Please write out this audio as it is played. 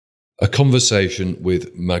A conversation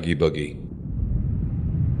with Maggie Buggie.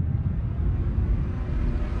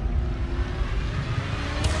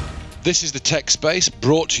 This is the Tech Space,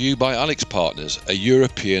 brought to you by Alex Partners, a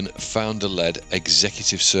European founder-led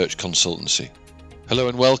executive search consultancy. Hello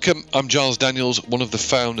and welcome. I'm Giles Daniels, one of the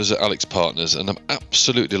founders at Alex Partners, and I'm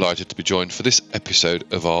absolutely delighted to be joined for this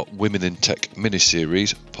episode of our Women in Tech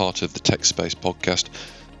mini-series, part of the Tech Space podcast,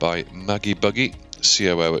 by Maggie Buggie,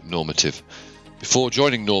 COO at Normative. Before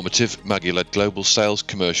joining Normative, Maggie led global sales,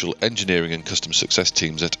 commercial, engineering and customer success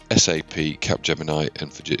teams at SAP, Capgemini and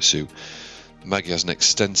Fujitsu. Maggie has an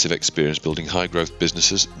extensive experience building high-growth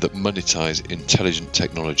businesses that monetize intelligent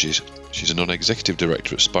technologies. She's a non-executive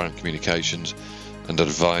director at Spiron Communications and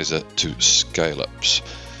advisor to scale-ups.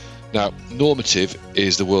 Now, Normative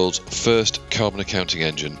is the world's first carbon accounting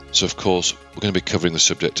engine, so of course we're going to be covering the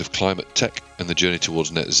subject of climate tech and the journey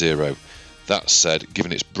towards net zero. That said,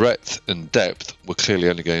 given its breadth and depth, we're clearly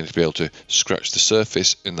only going to be able to scratch the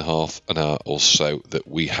surface in the half an hour or so that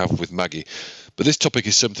we have with Maggie. But this topic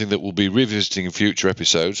is something that we'll be revisiting in future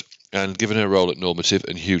episodes, and given her role at Normative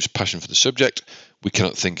and huge passion for the subject, we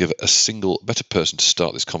cannot think of a single better person to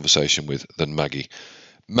start this conversation with than Maggie.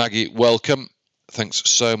 Maggie, welcome. Thanks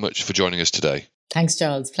so much for joining us today. Thanks,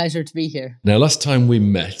 Giles. Pleasure to be here. Now, last time we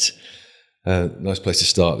met, nice place to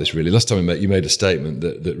start this, really. Last time we met, you made a statement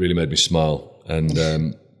that really made me smile, and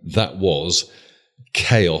that was,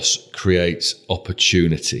 chaos creates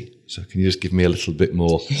opportunity. So can you just give me a little bit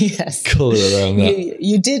more colour around that?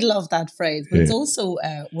 You did love that phrase, but it's also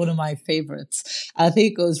one of my favourites. I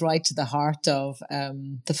think it goes right to the heart of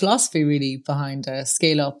the philosophy really behind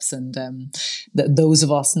scale-ups and those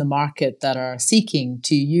of us in the market that are seeking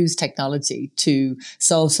to use technology to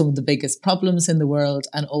solve some of the biggest problems in the world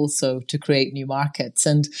and also to create new markets.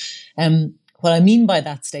 And what I mean by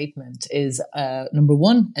that statement is, number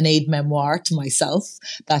one, an aid memoir to myself,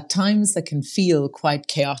 that times that can feel quite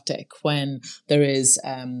chaotic when there is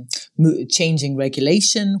changing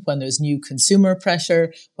regulation, when there's new consumer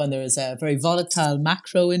pressure, when there is a very volatile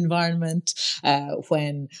macro environment,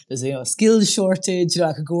 when there's a skills shortage.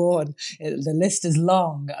 I could go on. The list is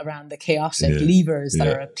long around the chaotic levers that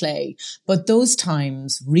are at play. But those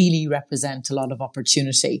times really represent a lot of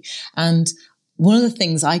opportunity. And one of the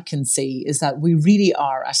things I can see is that we really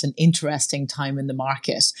are at an interesting time in the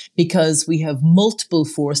market because we have multiple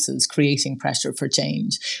forces creating pressure for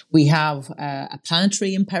change. We have a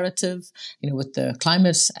planetary imperative, with the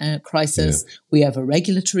climate crisis. Yeah. We have a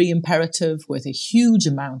regulatory imperative with a huge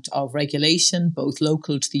amount of regulation, both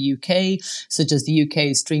local to the UK, such as the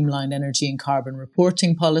UK's streamlined energy and carbon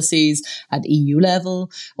reporting policies at EU level.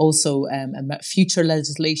 Also, future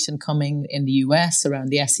legislation coming in the US around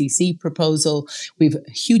the SEC proposal. We've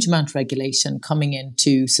a huge amount of regulation coming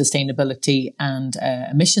into sustainability and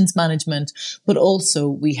emissions management, but also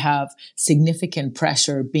we have significant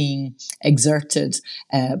pressure being exerted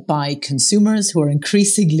by consumers who are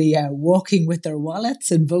increasingly walking with their wallets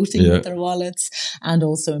and voting with their wallets, and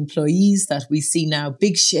also employees that we see now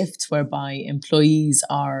big shifts whereby employees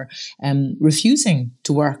are refusing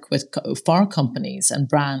to work for companies and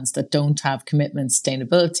brands that don't have commitment to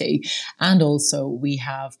sustainability. And also we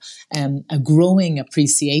have a growing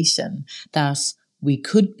appreciation that we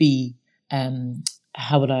could be,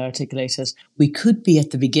 how would I articulate it? We could be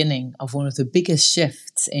at the beginning of one of the biggest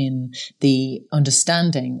shifts in the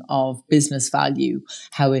understanding of business value,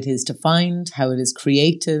 how it is defined, how it is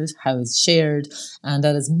created, how it's shared, and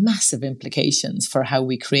that has massive implications for how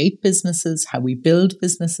we create businesses, how we build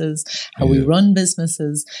businesses, how we run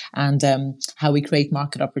businesses, and how we create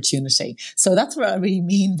market opportunity. So that's what I really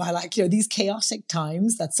mean by these chaotic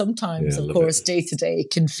times that sometimes, of course, day to day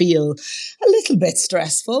can feel a little bit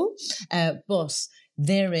stressful, but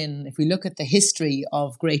therein, if we look at the history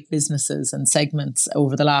of great businesses and segments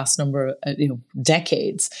over the last number of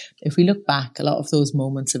decades, if we look back, a lot of those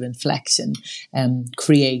moments of inflection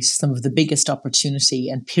create some of the biggest opportunity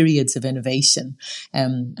and periods of innovation,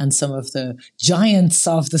 and some of the giants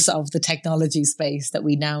of the technology space that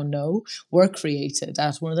we now know were created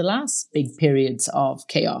at one of the last big periods of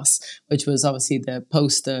chaos, which was obviously the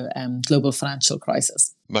post global financial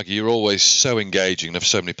crisis. Maggie, you're always so engaging and have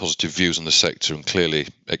so many positive views on the sector and clearly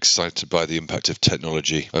excited by the impact of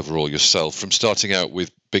technology overall yourself. From starting out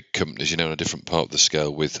with big companies, on a different part of the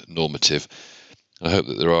scale with Normative, I hope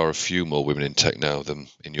that there are a few more women in tech now than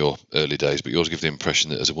in your early days, but you always give the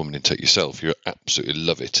impression that as a woman in tech yourself, you absolutely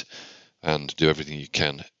love it and do everything you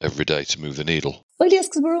can every day to move the needle. Well, yes,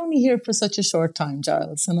 because we're only here for such a short time,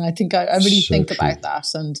 Giles. And I think I really think about that.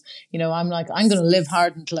 And, I'm like, I'm going to live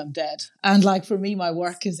hard until I'm dead. And like, for me, my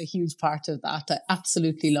work is a huge part of that. I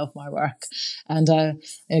absolutely love my work. And I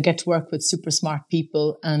get to work with super smart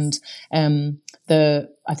people. And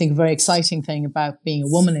I think a very exciting thing about being a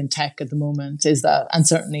woman in tech at the moment is that, and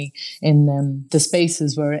certainly in the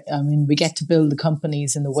spaces where, we get to build the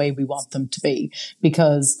companies in the way we want them to be,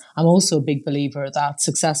 because I'm also a big believer that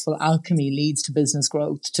successful alchemy leads to business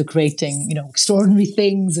growth, to creating, extraordinary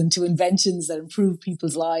things and to inventions that improve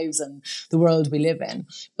people's lives and the world we live in.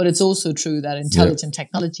 But it's also true that intelligent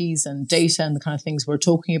technologies and data and the kind of things we're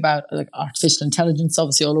talking about, like artificial intelligence,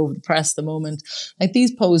 obviously all over the press at the moment, like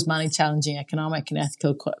these pose many challenging economic and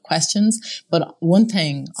ethical questions. But one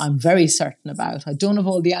thing I'm very certain about, I don't have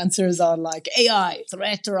all the answers on like AI,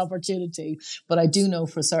 threat or opportunity, but I do know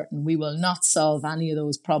for certain we will not solve any of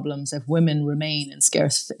those problems if women remain in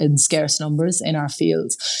scarce numbers in our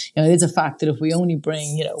fields. It is a fact that if we only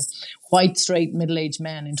bring, white, straight, middle-aged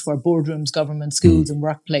men into our boardrooms, government, schools and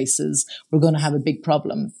workplaces, we're going to have a big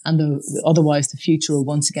problem. And otherwise, the future will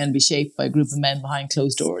once again be shaped by a group of men behind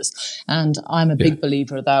closed doors. And I'm a big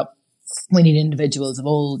believer that we need individuals of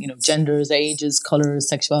all, genders, ages, colours,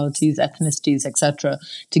 sexualities, ethnicities, etc.,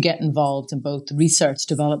 to get involved in both the research,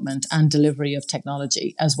 development and delivery of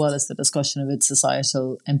technology, as well as the discussion of its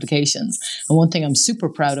societal implications. And one thing I'm super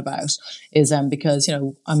proud about is because,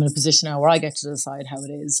 I'm in a position now where I get to decide how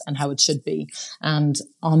it is and how it should be. And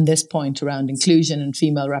on this point around inclusion and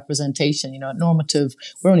female representation, at Normative,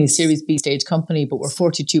 we're only a Series B stage company, but we're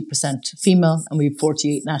 42% female and we have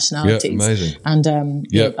 48 nationalities. Yeah, amazing. And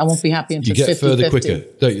I won't be happy until you get 50, further 50. quicker,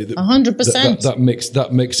 don't you? 100%.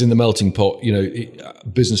 That mix in the melting pot,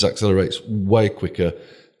 business accelerates way quicker.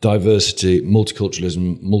 Diversity,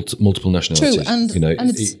 multiculturalism, multiple nationalities.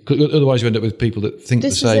 True, and otherwise you end up with people that think the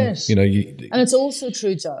same. And it's also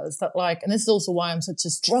true, Giles, that and this is also why I'm such a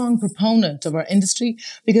strong proponent of our industry,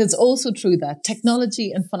 because it's also true that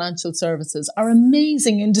technology and financial services are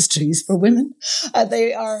amazing industries for women.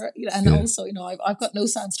 They are, also, I've got no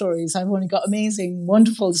sad stories. I've only got amazing,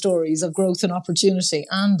 wonderful stories of growth and opportunity,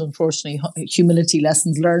 and unfortunately, humility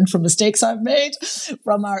lessons learned from mistakes I've made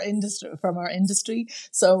from our industry.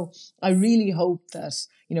 So I really hope that,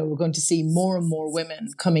 we're going to see more and more women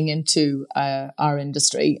coming into our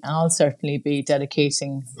industry. And I'll certainly be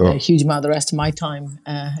dedicating a huge amount of the rest of my time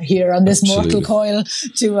here on this mortal coil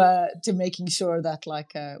to making sure that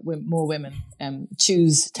more women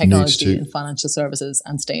choose technology and financial services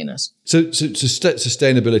and stay in it. So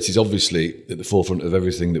sustainability is obviously at the forefront of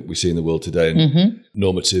everything that we see in the world today. And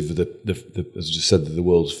Normative, as I just said, the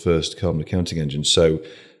world's first carbon accounting engine. So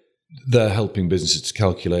they're helping businesses to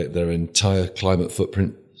calculate their entire climate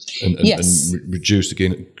footprint and reduce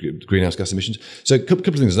the greenhouse gas emissions. So a couple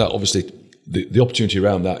of things like that. Obviously, the opportunity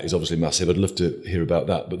around that is obviously massive. I'd love to hear about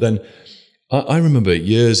that. But then I remember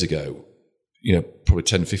years ago, probably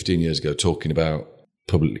 10, 15 years ago, talking about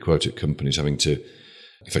publicly quoted companies having to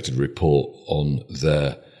effectively report on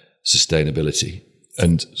their sustainability.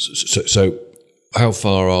 And so how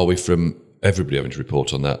far are we from everybody having to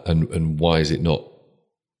report on that? And why is it not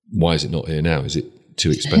here now? Is it too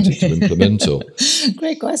expensive to implement? Or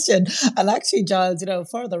great question. And actually, Giles,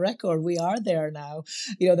 for the record, we are there now.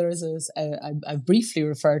 There is I briefly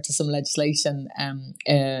referred to some legislation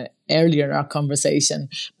earlier in our conversation.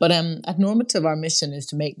 But at Normative, our mission is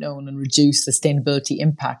to make known and reduce the sustainability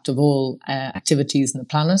impact of all activities on the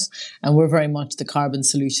planet. And we're very much the carbon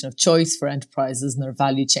solution of choice for enterprises and their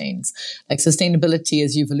value chains. Like sustainability,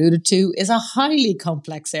 as you've alluded to, is a highly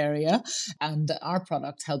complex area. And our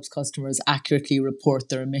product helps customers accurately report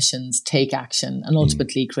their emissions, take action, and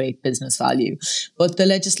ultimately create business value. But the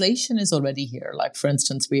legislation is already here. Like, for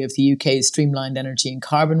instance, we have the UK's streamlined energy and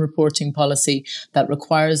carbon reporting policy that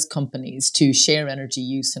requires companies to share energy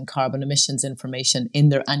use and carbon emissions information in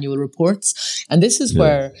their annual reports. And this is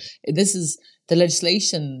where the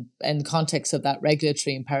legislation in the context of that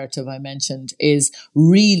regulatory imperative I mentioned is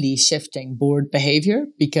really shifting board behaviour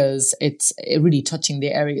because it's really touching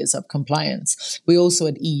the areas of compliance. We also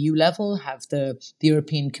at EU level have the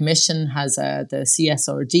European Commission has the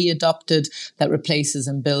CSRD adopted that replaces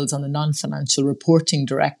and builds on the non-financial reporting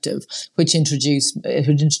directive, which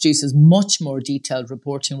introduces much more detailed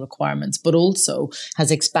reporting requirements, but also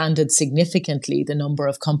has expanded significantly the number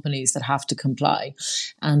of companies that have to comply.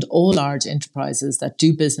 And all large enterprises that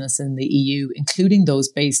do business in the EU, including those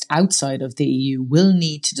based outside of the EU, will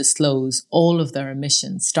need to disclose all of their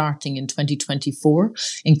emissions starting in 2024,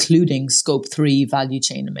 including Scope 3 value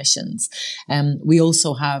chain emissions. We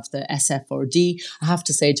also have the SFRD. I have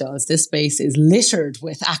to say, Giles, this space is littered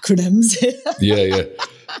with acronyms. Yeah.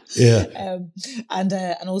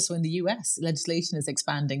 And also in the US, legislation is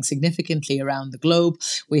expanding significantly around the globe.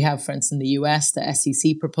 We have, for instance, in the US, the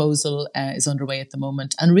SEC proposal is underway at the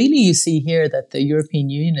moment. And really, you see here that the European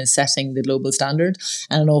Union is setting the global standard.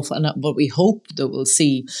 And what we hope that we'll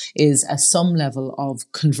see is some level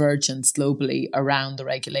of convergence globally around the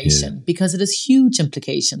regulation, because it has huge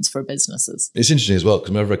implications for businesses. It's interesting as well,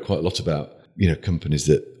 because I've read quite a lot about companies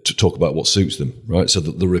that talk about what suits them, right? So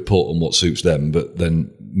that they report on what suits them, but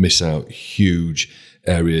then miss out huge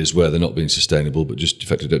areas where they're not being sustainable, but just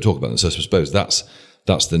effectively don't talk about them. So I suppose that's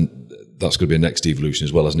going to be a next evolution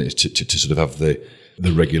as well, isn't it? To sort of have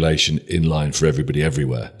the regulation in line for everybody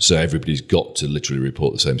everywhere. So everybody's got to literally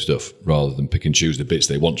report the same stuff rather than pick and choose the bits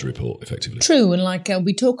they want to report effectively. True. And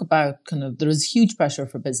we talk about there is huge pressure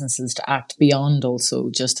for businesses to act beyond also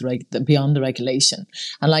just beyond the regulation.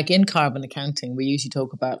 And like in carbon accounting, we usually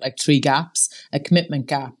talk about like 3 gaps: a commitment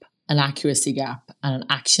gap, an accuracy gap, and an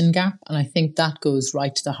action gap. And I think that goes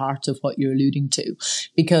right to the heart of what you're alluding to,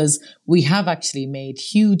 because we have actually made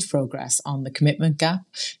huge progress on the commitment gap,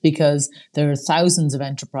 because there are thousands of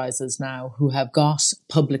enterprises now who have got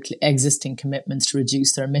publicly existing commitments to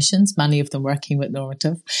reduce their emissions, many of them working with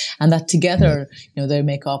Normative, and that together, they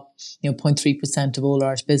make up 0.3% of all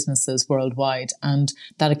large businesses worldwide, and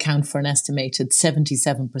that account for an estimated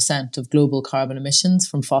 77% of global carbon emissions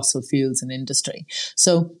from fossil fuels and industry.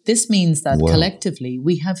 So this means that collectively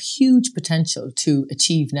we have huge potential to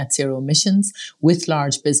achieve net zero emissions, with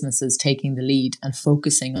large businesses taking the lead and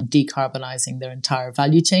focusing on decarbonising their entire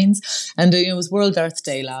value chains. And it was World Earth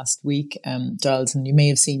Day last week, Giles, and you may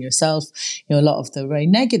have seen yourself, a lot of the very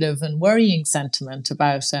negative and worrying sentiment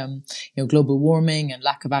about global warming and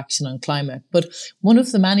lack of action on climate. But one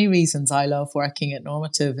of the many reasons I love working at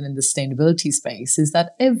Normative and in the sustainability space is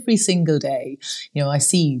that every single day, I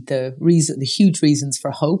see the huge reasons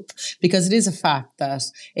for hope, because it is a fact that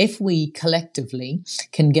if we collectively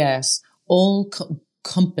can get all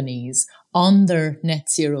companies on their net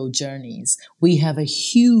zero journeys, we have a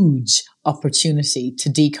huge opportunity to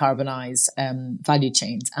decarbonize value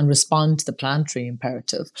chains and respond to the planetary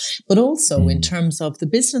imperative. But also in terms of the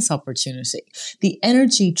business opportunity, the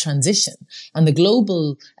energy transition and the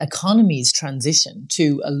global economy's transition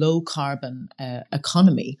to a low carbon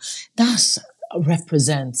economy, that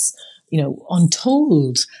represents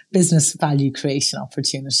untold business value creation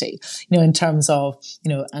opportunity, in terms of,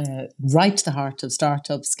 right to the heart of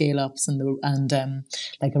startups, scale ups, and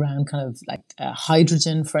around kind of like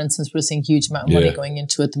hydrogen, for instance, we're seeing huge amount of money going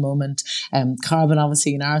into at the moment, carbon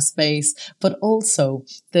obviously in our space, but also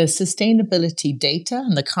the sustainability data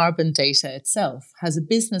and the carbon data itself has a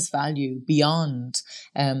business value beyond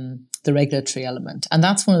the regulatory element. And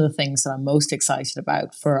that's one of the things that I'm most excited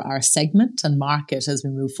about for our segment and market as we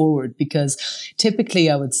move forward, because typically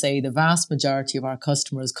I would say the vast majority of our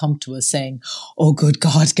customers come to us saying, oh, good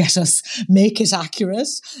God, make it accurate.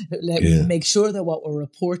 Make sure that what we're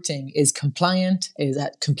reporting is compliant, is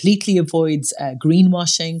that completely avoids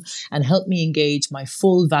greenwashing, and help me engage my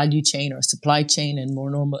full value chain or supply chain in more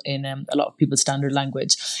normal, in a lot of people's standard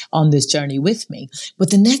language, on this journey with me. But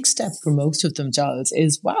the next step for most of them, Giles,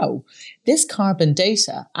 is wow, this carbon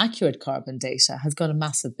data, accurate carbon data, has got a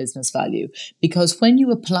massive business value, because when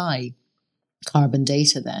you apply carbon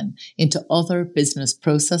data then into other business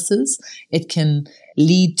processes, it can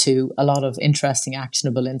lead to a lot of interesting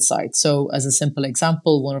actionable insights. So as a simple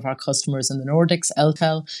example, one of our customers in the Nordics,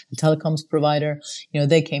 Eltel, a telecoms provider,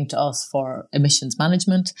 they came to us for emissions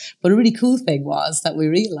management. But a really cool thing was that we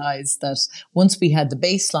realized that once we had the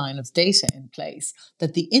baseline of data in place,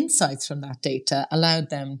 that the insights from that data allowed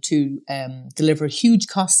them to deliver huge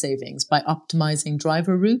cost savings by optimizing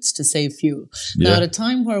driver routes to save fuel. Now, at a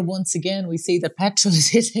time where once again we see that petrol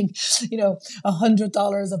is hitting,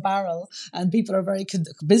 $100 a barrel, and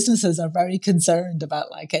businesses are very concerned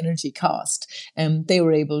about like energy cost, they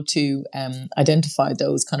were able to identify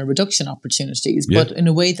those kind of reduction opportunities, but in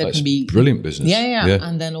a way that can be brilliant business.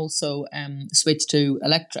 And then also switch to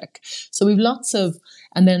electric. So we've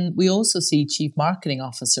and then we also see chief marketing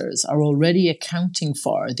officers are already accounting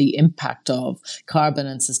for the impact of carbon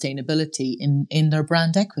and sustainability in their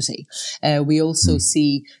brand equity. We also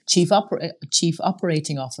see chief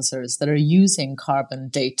operating officers that are using carbon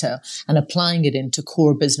data and applying it into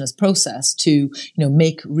core business process to,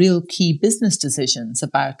 make real key business decisions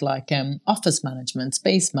about like office management,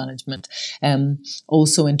 space management,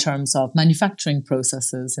 also in terms of manufacturing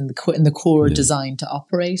processes in the core design to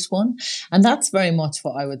operate one. And that's very much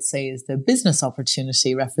what I would say is the business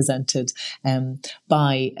opportunity represented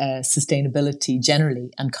by sustainability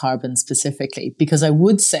generally and carbon specifically. Because I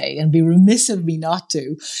would say, and be remiss of me not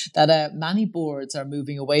to, that many boards are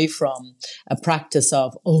moving away from a practice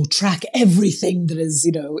of, track everything that is,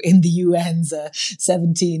 in the UN's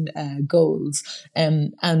 17 goals.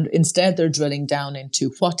 And instead they're drilling down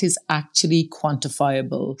into what is actually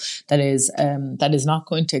quantifiable, that is not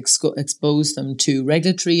going to expose them to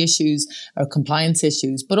regulatory issues or compliance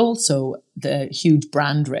issues, but also the huge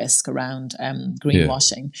brand risk around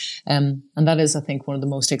greenwashing. And that is, I think, one of the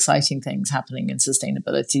most exciting things happening in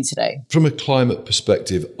sustainability today. From a climate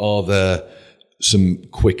perspective, are there some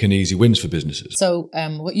quick and easy wins for businesses? So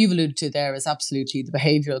what you've alluded to there is absolutely the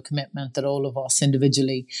behavioural commitment that all of us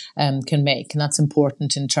individually can make. And that's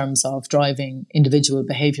important in terms of driving individual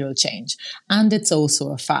behavioural change. And it's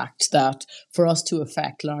also a fact that for us to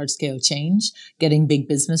affect large-scale change, getting big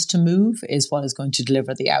business to move is what is going to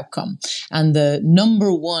deliver the outcome. And the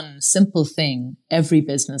number one simple thing every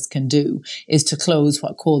business can do is to close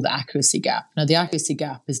what's called the accuracy gap. Now, the accuracy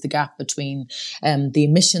gap is the gap between the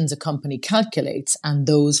emissions a company calculates and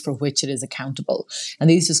those for which it is accountable. And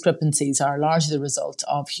these discrepancies are largely the result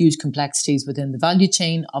of huge complexities within the value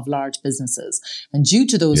chain of large businesses. And due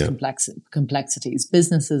to those complexities,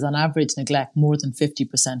 businesses on average neglect more than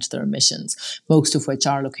 50% of their emissions, most of which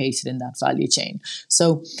are located in that value chain.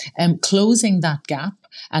 So closing that gap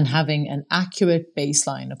and having an accurate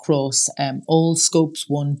baseline across all scopes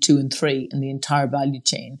 1, 2, and 3 in the entire value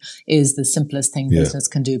chain is the simplest thing business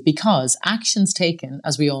can do, because actions taken,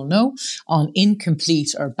 as we all know, on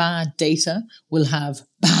incomplete or bad data will have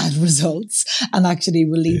bad results and actually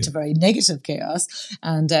will lead to very negative chaos.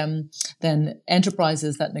 And then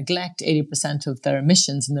enterprises that neglect 80% of their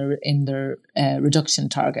emissions in their reduction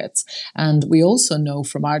targets. And we also know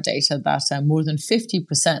from our data that more than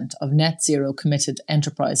 50% of net zero committed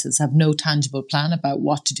enterprises have no tangible plan about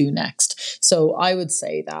what to do next. So I would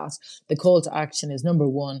say that the call to action is, number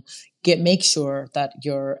one, make sure that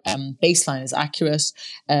your baseline is accurate,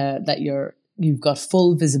 that you've got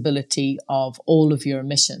full visibility of all of your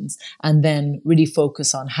emissions, and then really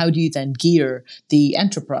focus on how do you then gear the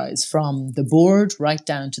enterprise from the board right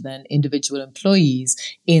down to then individual employees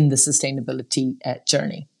in the sustainability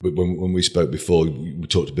journey. When we spoke before, we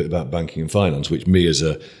talked a bit about banking and finance, which me as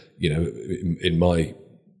in my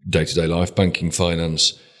day-to-day life, banking,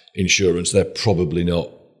 finance, insurance, they're probably not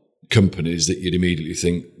companies that you'd immediately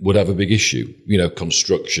think would have a big issue.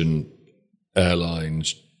 Construction,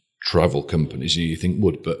 airlines, travel companies, you think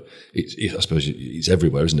would, but I suppose it's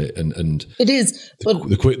everywhere, isn't it? And it is. But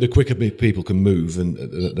the quicker people can move, and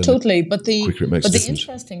totally. But the quicker it makes a difference.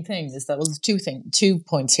 The interesting thing is that there's 2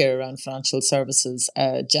 points here around financial services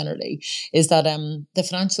generally, is that the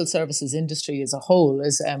financial services industry as a whole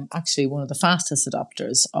is actually one of the fastest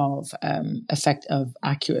adopters of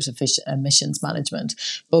accurate emissions management,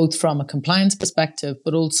 both from a compliance perspective,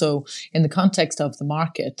 but also in the context of the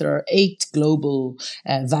market. There are 8 global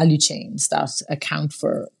value chains that account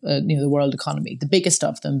for the world economy, the biggest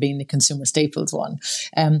of them being the consumer staples one.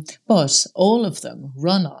 But all of them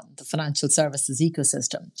run on the financial services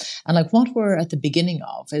ecosystem. And like what we're at the beginning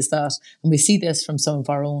of is that, and we see this from some of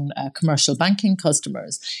our own commercial banking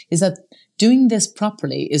customers, is that doing this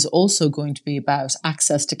properly is also going to be about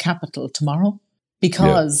access to capital tomorrow.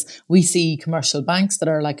 Because we see commercial banks that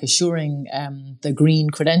are like assuring the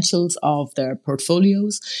green credentials of their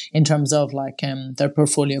portfolios in terms of their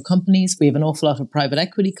portfolio companies. We have an awful lot of private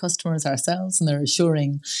equity customers ourselves, and they're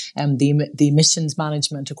assuring the emissions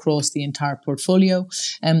management across the entire portfolio.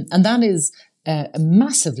 And that is a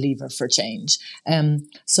massive lever for change.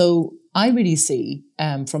 So I really see,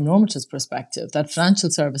 from Normative's perspective, that financial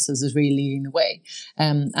services is really leading the way.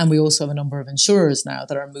 And we also have a number of insurers now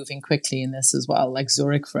that are moving quickly in this as well. Like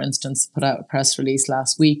Zurich, for instance, put out a press release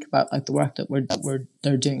last week about the work that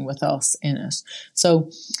they're doing with us in it.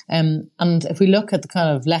 So, and if we look at the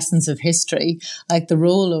kind of lessons of history, like the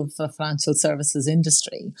role of the financial services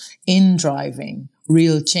industry in driving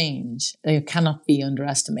real change cannot be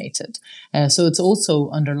underestimated. So it also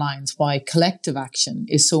underlines why collective action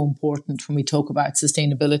is so important when we talk about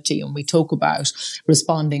sustainability and we talk about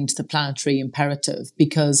responding to the planetary imperative,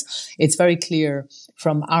 because it's very clear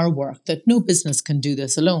from our work that no business can do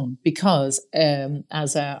this alone, because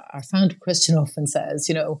as our founder Christian often says,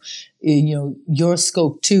 your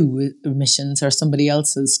scope 2 emissions are somebody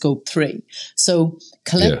else's scope 3. So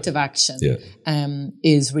collective action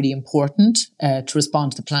is really important to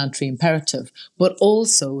respond to the planetary imperative, but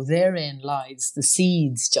also therein lies the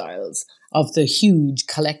seeds, Giles, of the huge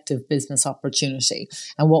collective business opportunity.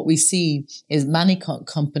 And what we see is many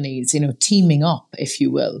companies, teaming up, if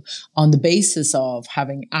you will, on the basis of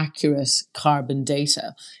having accurate carbon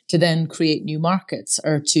data to then create new markets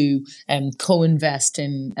or to co-invest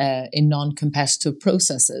in non-competitive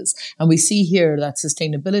processes. And we see here that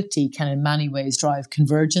sustainability can in many ways drive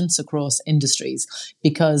convergence across industries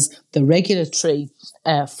because the regulatory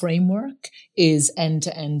framework is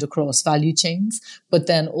end-to-end across value chains, but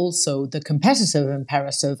then also the competitive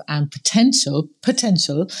imperative and potential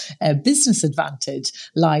business advantage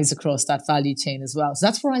lies across that value chain as well. So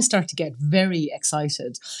that's where I start to get very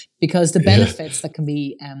excited because the benefits that can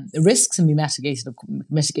be, the risks can be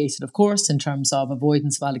mitigated, of course, in terms of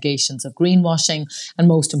avoidance of allegations of greenwashing and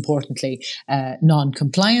most importantly,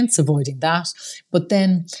 non-compliance, avoiding that. But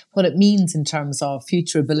then what it means in terms of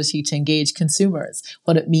future ability to engage consumers,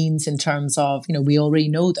 what it means in terms of, we already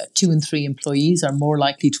know that 2 in 3 employees are more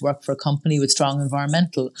likely to work for a company with strong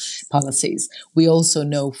environmental policies. We also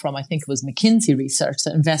know from, I think it was McKinsey research,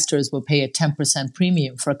 that investors will pay a 10%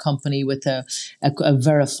 premium for a company with a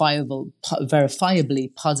verifiably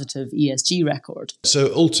positive ESG record.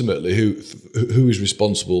 So ultimately, who is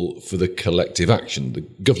responsible for the collective action? The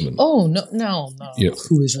government? Oh, no. Yeah.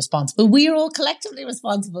 Who is responsible? We are all collectively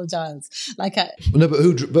responsible, Giles. Where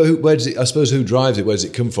does it? I suppose who drives it? Where does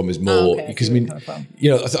it come from? Is more because I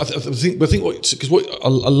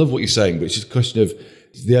love what you're saying, but it's just a question of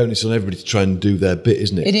the onus on everybody to try and do their bit,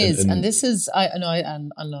 isn't it? It is, and this is.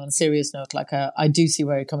 And on a serious note, I do see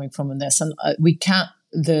where you're coming from in this, and we can't.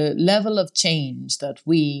 The level of change that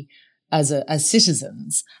we as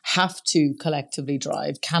citizens have to collectively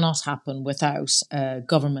drive cannot happen without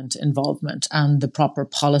government involvement and the proper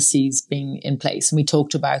policies being in place. And we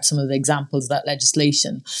talked about some of the examples of that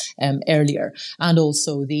legislation earlier, and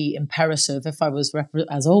also the imperative, if I was,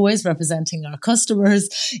 as always, representing our customers,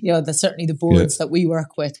 certainly the boards that we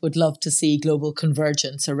work with would love to see global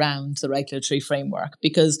convergence around the regulatory framework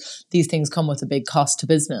because these things come with a big cost to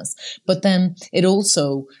business. But then it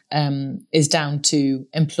also is down to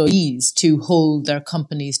employees to hold their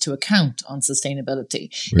companies to account on sustainability.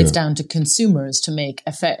 Yeah. It's down to consumers to make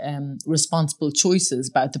responsible choices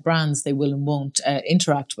about the brands they will and won't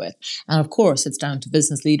interact with. And of course, it's down to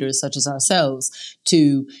business leaders such as ourselves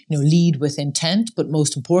to lead with intent, but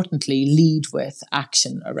most importantly, lead with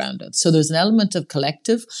action around it. So there's an element of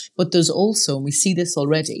collective, but there's also, and we see this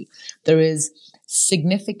already, there is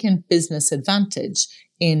significant business advantage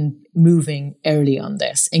in moving early on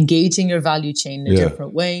this, engaging your value chain in a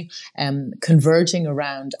different way, converging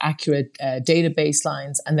around accurate data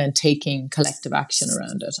baselines, and then taking collective action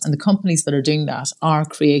around it. And the companies that are doing that are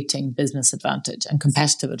creating business advantage and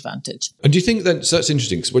competitive advantage. And do you think then, so that's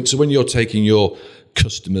interesting, so when you're taking your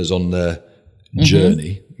customers on their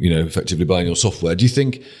journey, effectively buying your software, do you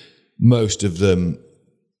think most of them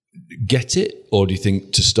get it, or do you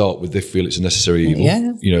think to start with they feel it's a necessary evil?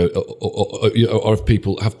 Or have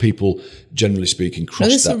people generally speaking crossed that?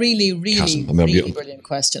 This is a really brilliant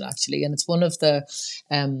question, actually, and it's one of the.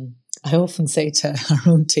 I often say to our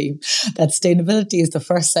own team that sustainability is the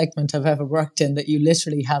first segment I've ever worked in that you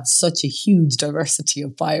literally have such a huge diversity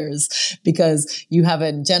of buyers, because you have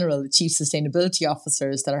in general the chief sustainability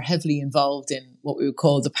officers that are heavily involved in what we would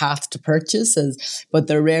call the path to purchases, but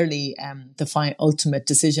they're rarely the ultimate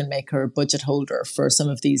decision maker or budget holder for some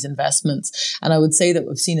of these investments. And I would say that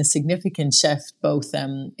we've seen a significant shift both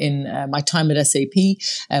in my time at SAP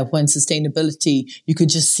when sustainability, you could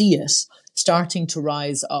just see it starting to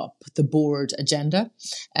rise up the board agenda.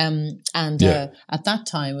 At that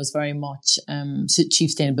time, it was very much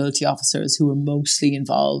chief sustainability officers who were mostly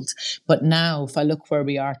involved. But now, if I look where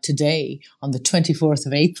we are today, on the 24th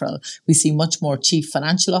of April, we see much more chief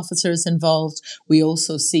financial officers involved. We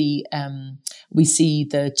also see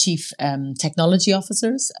the chief technology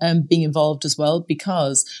officers being involved as well,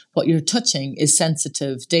 because what you're touching is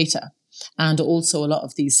sensitive data. And also a lot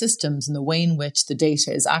of these systems and the way in which the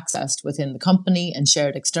data is accessed within the company and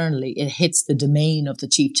shared externally, it hits the domain of the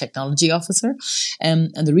chief technology officer.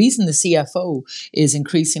 And the reason the CFO is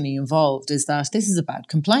increasingly involved is that this is about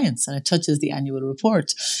compliance and it touches the annual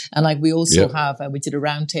report. And we also have, we did a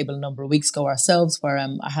roundtable a number of weeks ago ourselves where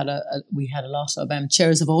we had a lot of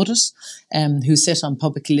chairs of audit who sit on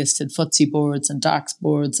publicly listed FTSE boards and DAX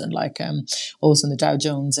boards and also in the Dow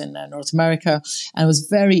Jones in North America. And it was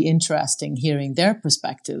very interesting hearing their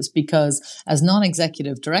perspectives, because as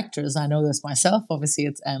non-executive directors, I know this myself, obviously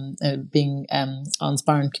it's being on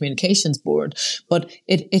Sparran Communications Board, but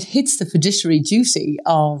it hits the fiduciary duty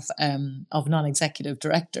of non-executive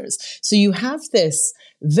directors. So you have this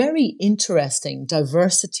very interesting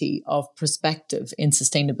diversity of perspective in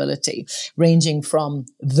sustainability, ranging from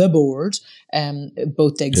the board,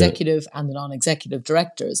 both the executive and the non-executive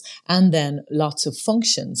directors, and then lots of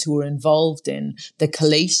functions who are involved in the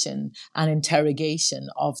collation and interrogation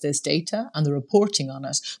of this data and the reporting on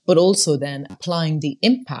it, but also then applying the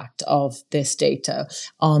impact of this data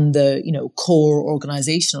on the, core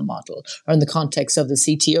organizational model, or in the context of the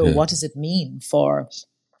CTO, what does it mean for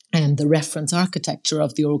the reference architecture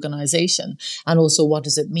of the organization, and also what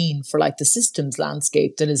does it mean for the systems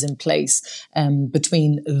landscape that is in place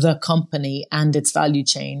between the company and its value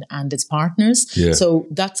chain and its partners. So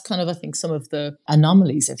that's kind of, I think, some of the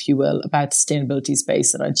anomalies, if you will, about the sustainability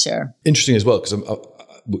space that I'd share. Interesting as well, because I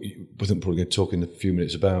think probably going to talk in a few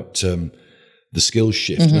minutes about the skills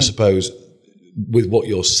shift. And I suppose with what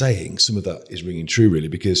you're saying, some of that is ringing true, really,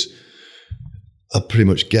 because I pretty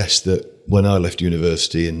much guessed that when I left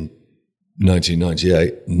university in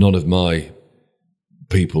 1998, none of my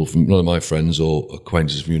friends or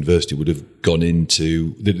acquaintances from university would have gone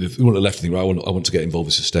into, they wouldn't have left anything, right? I want to get involved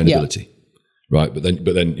with sustainability, right? But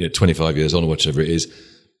then 25 years on or whatever it is,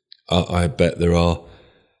 I bet there are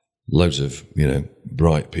loads of,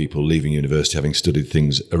 bright people leaving university having studied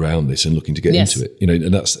things around this and looking to get into it,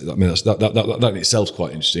 and that in itself is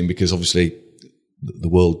quite interesting, because obviously the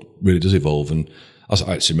world really does evolve. And I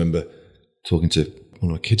actually remember talking to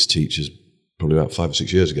one of my kids' teachers probably about 5 or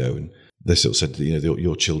 6 years ago, and they sort of said that,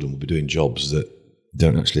 your children will be doing jobs that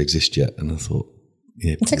don't actually exist yet. And I thought,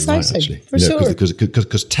 it's exciting, right, actually. For sure.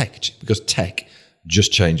 Because tech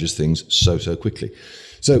just changes things so quickly.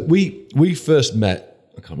 So we first met,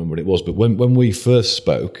 I can't remember when it was, but when we first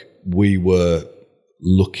spoke, we were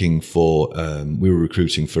looking for, we were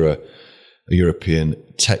recruiting for a European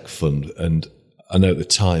tech fund. And I know at the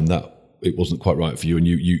time that it wasn't quite right for you, and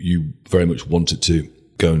you very much wanted to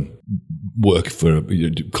go and work for,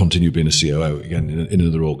 continue being a COO again in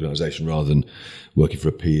another organisation rather than working for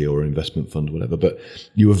a PE or an investment fund or whatever. But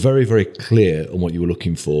you were very, very clear on what you were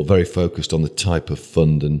looking for, very focused on the type of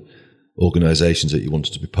fund and organisations that you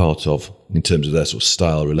wanted to be part of in terms of their sort of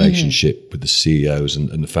style relationship with the CEOs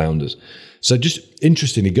and the founders. So just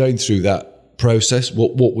interestingly, going through that process,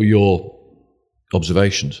 what were your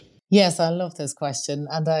observations? Yes, I love this question,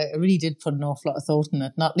 and I really did put an awful lot of thought in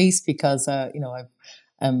it, not least because, I've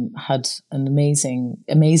had an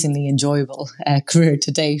amazingly enjoyable career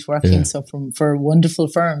to date, working for wonderful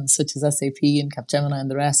firms such as SAP and Capgemini and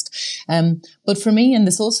the rest. But for me, and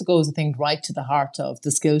this also goes, I think, right to the heart of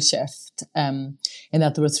the skill shift, in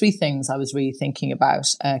that there were 3 things I was really thinking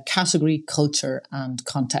about: category, culture, and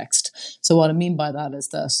context. So what I mean by that is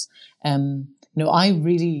that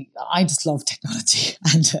I just love technology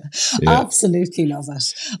and absolutely love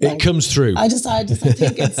it. It comes through. I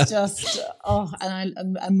think it's just,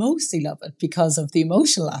 and I mostly love it because of the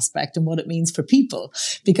emotional aspect and what it means for people,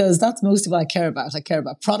 because that's most of what I care about. I care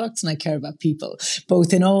about products and I care about people,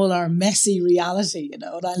 both in all our messy reality, and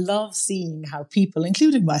I love seeing how people,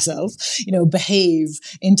 including myself, behave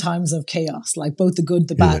in times of chaos, like both the good,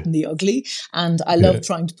 the bad and the ugly. And I love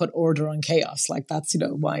trying to put order on chaos. Like that's,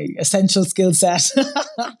 my essential skill set.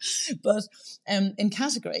 But in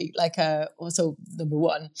category, so number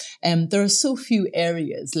one, there are so few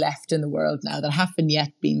areas left in the world now that haven't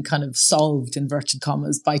yet been kind of solved, inverted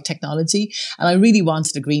commas, by technology. And I really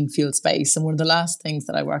wanted a greenfield space. And one of the last things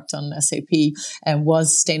that I worked on in SAP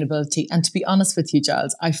was sustainability. And to be honest with you,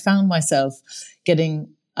 Giles, I found myself getting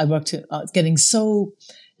so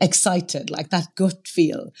excited, like that gut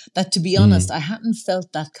feel, that to be honest, I hadn't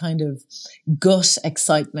felt that kind of gut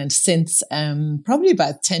excitement since probably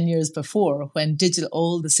about 10 years before, when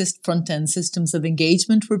all the front-end systems of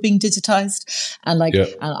engagement were being digitized. And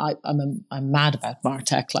I'm mad about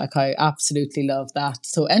MarTech. Like I absolutely love that.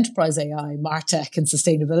 So enterprise AI, MarTech and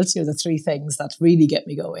sustainability are the 3 things that really get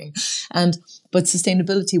me going. But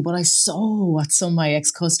sustainability, what I saw what some of my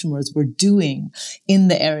ex-customers were doing in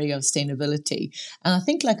the area of sustainability. And I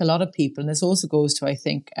think like a lot of people, and this also goes to, I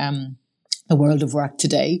think, the world of work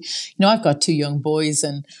today. I've got 2 young boys,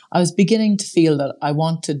 and I was beginning to feel that I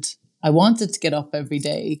wanted to get up every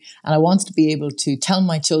day, and I wanted to be able to tell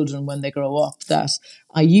my children when they grow up that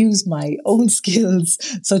I use my own skills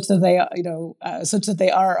such that they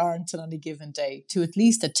aren't on any given day to at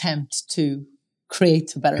least attempt to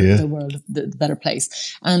create the world, the better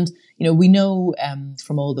place. And, we know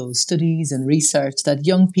from all those studies and research that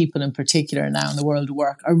young people in particular now in the world of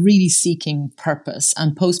work are really seeking purpose,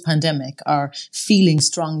 and post-pandemic are feeling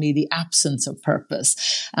strongly the absence of purpose.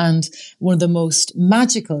 And one of the most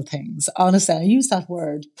magical things, honestly, I use that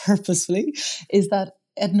word purposefully, is that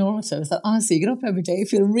at Normative that honestly, you get up every day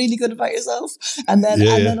feeling really good about yourself, and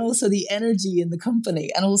then also the energy in the company,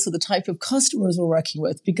 and also the type of customers we're working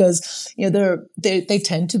with, because they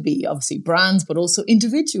tend to be obviously brands, but also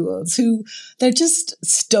individuals who they're just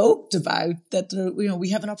stoked about that. We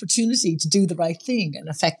have an opportunity to do the right thing and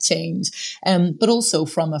affect change, but also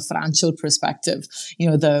from a financial perspective,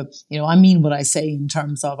 I mean what I say in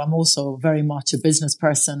terms of I'm also very much a business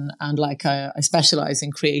person, and like I specialize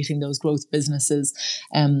in creating those growth businesses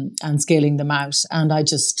and scaling them out. And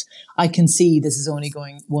I can see this is only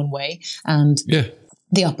going one way. And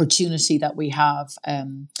the opportunity that we have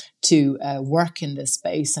to work in this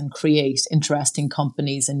space and create interesting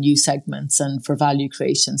companies and new segments and for value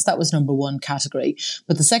creations. That was number one category.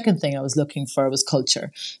 But the second thing I was looking for was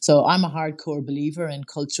culture. So I'm a hardcore believer in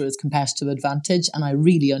culture as competitive advantage, and I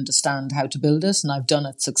really understand how to build it. And I've done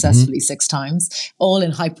it successfully 6 times, all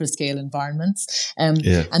in hyperscale environments. And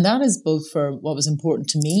that is both for what was important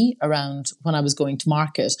to me around when I was going to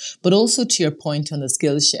market, but also to your point on the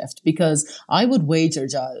skills shift, because I would wager,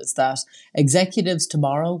 Giles, that executives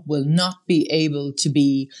tomorrow will not be able to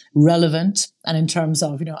be relevant. And in terms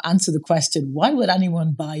of, answer the question, why would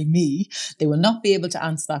anyone buy me? They will not be able to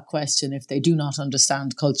answer that question if they do not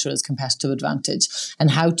understand culture as competitive advantage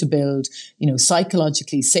and how to build,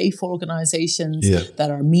 psychologically safe organizations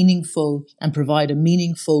that are meaningful and provide a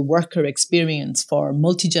meaningful worker experience for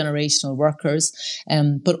multi-generational workers,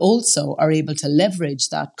 but also are able to leverage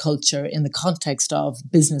that culture in the context of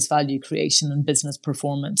business value creation and business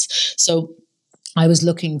performance. So I was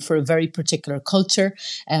looking for a very particular culture,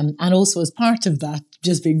 and also as part of that,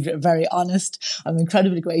 just being very honest, I'm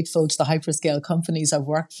incredibly grateful to the hyperscale companies I've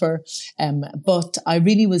worked for. But I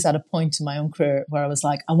really was at a point in my own career where I was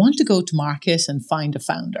like, I want to go to market and find a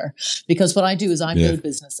founder, because what I do is I build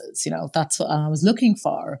businesses. That's what I was looking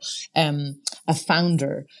for. A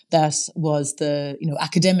founder that was the,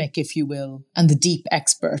 academic, if you will, and the deep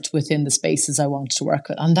expert within the spaces I wanted to work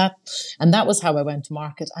with. And that was how I went to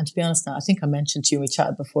market. And to be honest now, I think I mentioned to you, we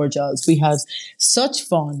chatted before, Giles, we had such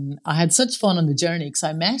fun. I had such fun on the journey because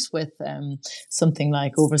I met with something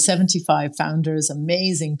like over 75 founders,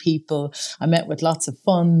 amazing people. I met with lots of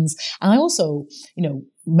funds. And I also,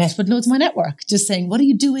 met with loads of my network, just saying, what are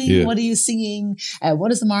you doing? Yeah. What are you seeing? What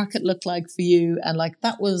does the market look like for you? And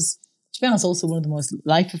that was, to be honest, also one of the most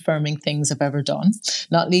life-affirming things I've ever done,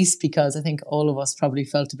 not least because I think all of us probably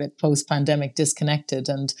felt a bit post-pandemic disconnected.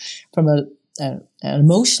 And from an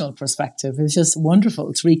emotional perspective, it was just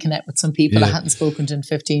wonderful to reconnect with some people I hadn't spoken to in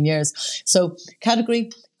 15 years. So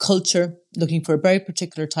category, culture, looking for a very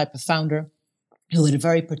particular type of founder who had a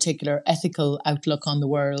very particular ethical outlook on the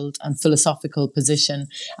world and philosophical position,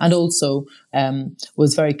 and also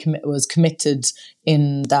was committed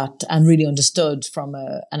in that and really understood from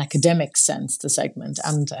an academic sense the segment.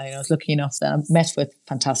 And I was lucky enough that I met with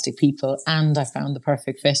fantastic people, and I found the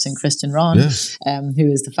perfect fit in Christian Ron,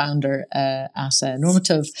 who is the founder at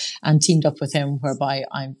Normative, and teamed up with him, whereby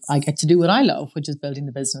I get to do what I love, which is building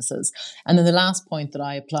the businesses. And then the last point that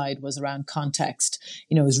I applied was around context.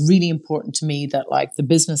 It was really important to me that the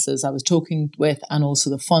businesses I was talking with and also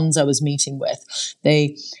the funds I was meeting with,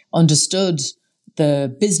 they understood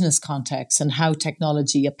the business context and how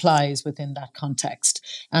technology applies within that context.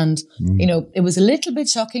 And, it was a little bit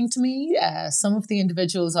shocking to me. Some of the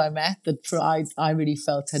individuals I met that I really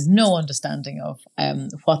felt had no understanding of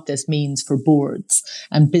what this means for boards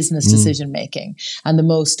and business decision making. And the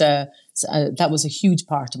most, that was a huge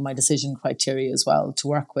part of my decision criteria as well, to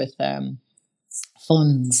work with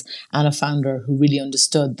funds and a founder who really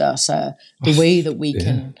understood that the way that we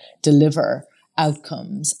can deliver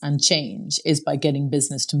outcomes and change is by getting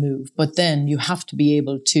business to move. But then you have to be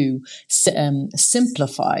able to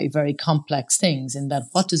simplify very complex things in that,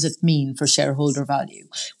 what does it mean for shareholder value?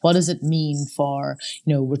 What does it mean for,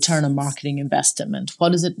 return on marketing investment?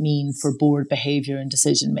 What does it mean for board behavior and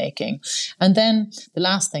decision making? And then the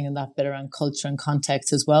last thing in that bit around culture and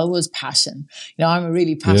context as well was passion. I'm a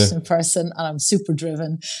really passionate person, and I'm super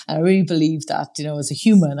driven. And I really believe that, as a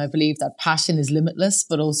human, I believe that passion is limitless,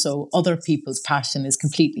 but also other people's passion is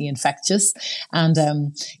completely infectious. And,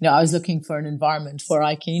 I was looking for an environment where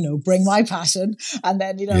I can, bring my passion and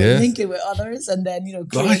then, link it with others and then,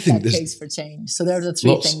 create that case for change. So there are the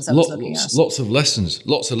three things I was looking at. Lots of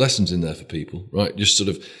lessons in there for people, right? Just sort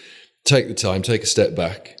of take the time, take a step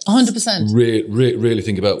back. 100%. Really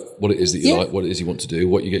think about what it is that you like, what it is you want to do,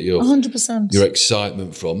 what you get your 100%. Your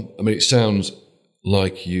excitement from. I mean, it sounds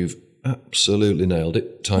like you've absolutely nailed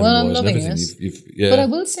it, time-wise and everything. But I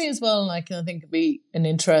will say as well, I think it'd be an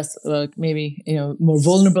interest, maybe more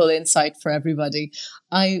vulnerable insight for everybody.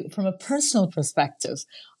 From a personal perspective,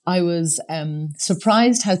 I was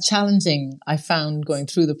surprised how challenging I found going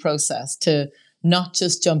through the process to not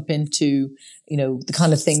just jump into, the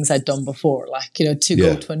kind of things I'd done before, like, to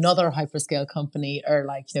go to another hyperscale company or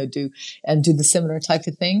do the similar type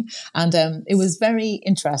of thing. And it was very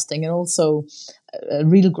interesting and also a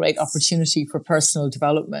real great opportunity for personal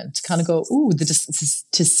development to kind of go,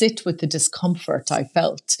 to sit with the discomfort I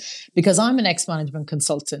felt, because I'm an ex-management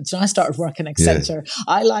consultant. I started working at Accenture. Yeah.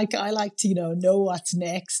 I like to, know what's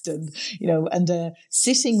next and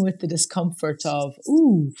sitting with the discomfort of,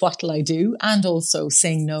 what'll I do? And also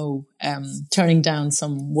saying no, turning down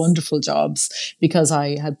some wonderful jobs because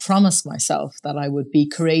I had promised myself that I would be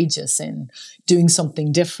courageous in doing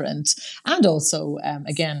something different. And also,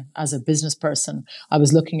 again, as a business person, I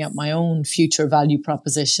was looking at my own future value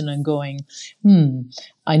proposition and going,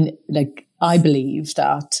 I believe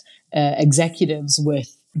that executives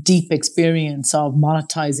with deep experience of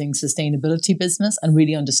monetizing sustainability business and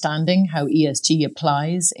really understanding how ESG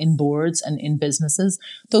applies in boards and in businesses,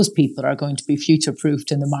 those people are going to be future-proofed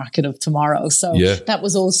in the market of tomorrow. So that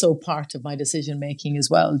was also part of my decision-making as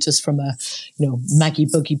well, just from a, Maggie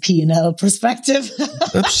Buggie P&L perspective.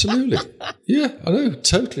 Absolutely. Yeah, I know.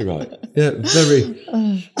 Totally right. Yeah,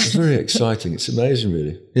 very exciting. It's amazing,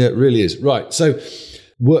 really. Yeah, it really is. Right. So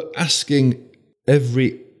we're asking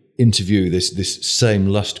every interview this same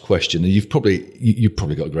last question, and you've probably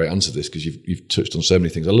got a great answer to this because you've touched on so many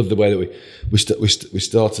things. I love the way that we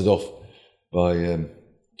started off by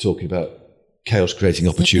talking about chaos creating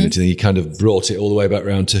opportunity, and you kind of brought it all the way back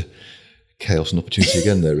around to chaos and opportunity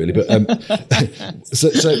again there, really. But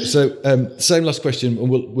so same last question, and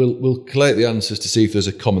we'll collate the answers to see if there's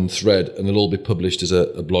a common thread, and they'll all be published as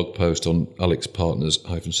a blog post on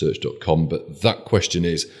alixpartners-search.com. But that question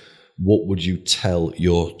is, what would you tell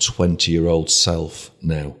your 20-year-old self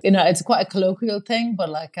now? It's quite a colloquial thing, but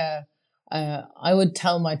I would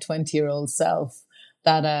tell my 20-year-old self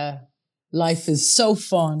that life is so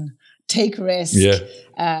fun. Take risk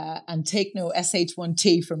and take no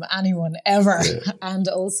SH1T from anyone ever. Yeah. And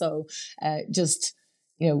also just,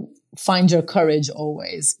 find your courage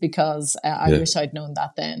always, because I wish I'd known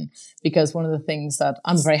that then. Because one of the things that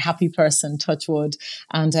I'm a very happy person, touch wood.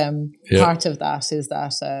 And part of that is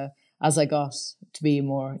that as I got to be a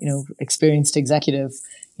more, experienced executive,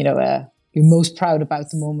 you're most proud about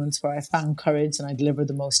the moments where I found courage and I delivered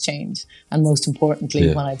the most change. And most importantly,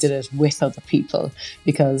 when I did it with other people,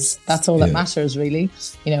 because that's all that matters, really.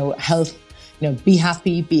 Health, be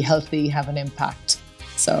happy, be healthy, have an impact.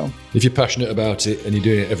 So if you're passionate about it and you're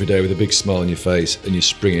doing it every day with a big smile on your face and you're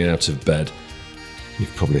springing out of bed,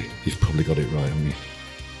 you've probably got it right, haven't you?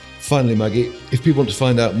 Finally, Maggie, if people want to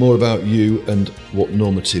find out more about you and what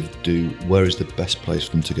Normative do, where is the best place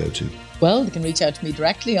for them to go to? Well, they can reach out to me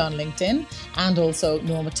directly on LinkedIn and also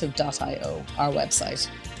normative.io, our website.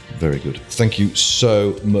 Very good. Thank you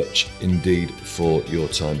so much indeed for your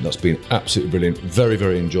time. That's been absolutely brilliant. Very,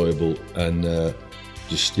 very enjoyable. And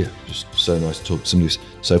just so nice to talk to somebody who's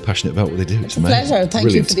so passionate about what they do. It's a pleasure.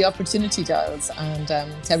 Thank you for the opportunity, Giles. And to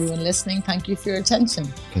everyone listening, thank you for your attention.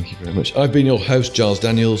 Thank you very much. I've been your host, Giles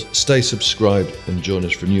Daniels. Stay subscribed and join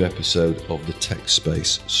us for a new episode of The Tech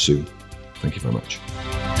Space soon. Thank you very much.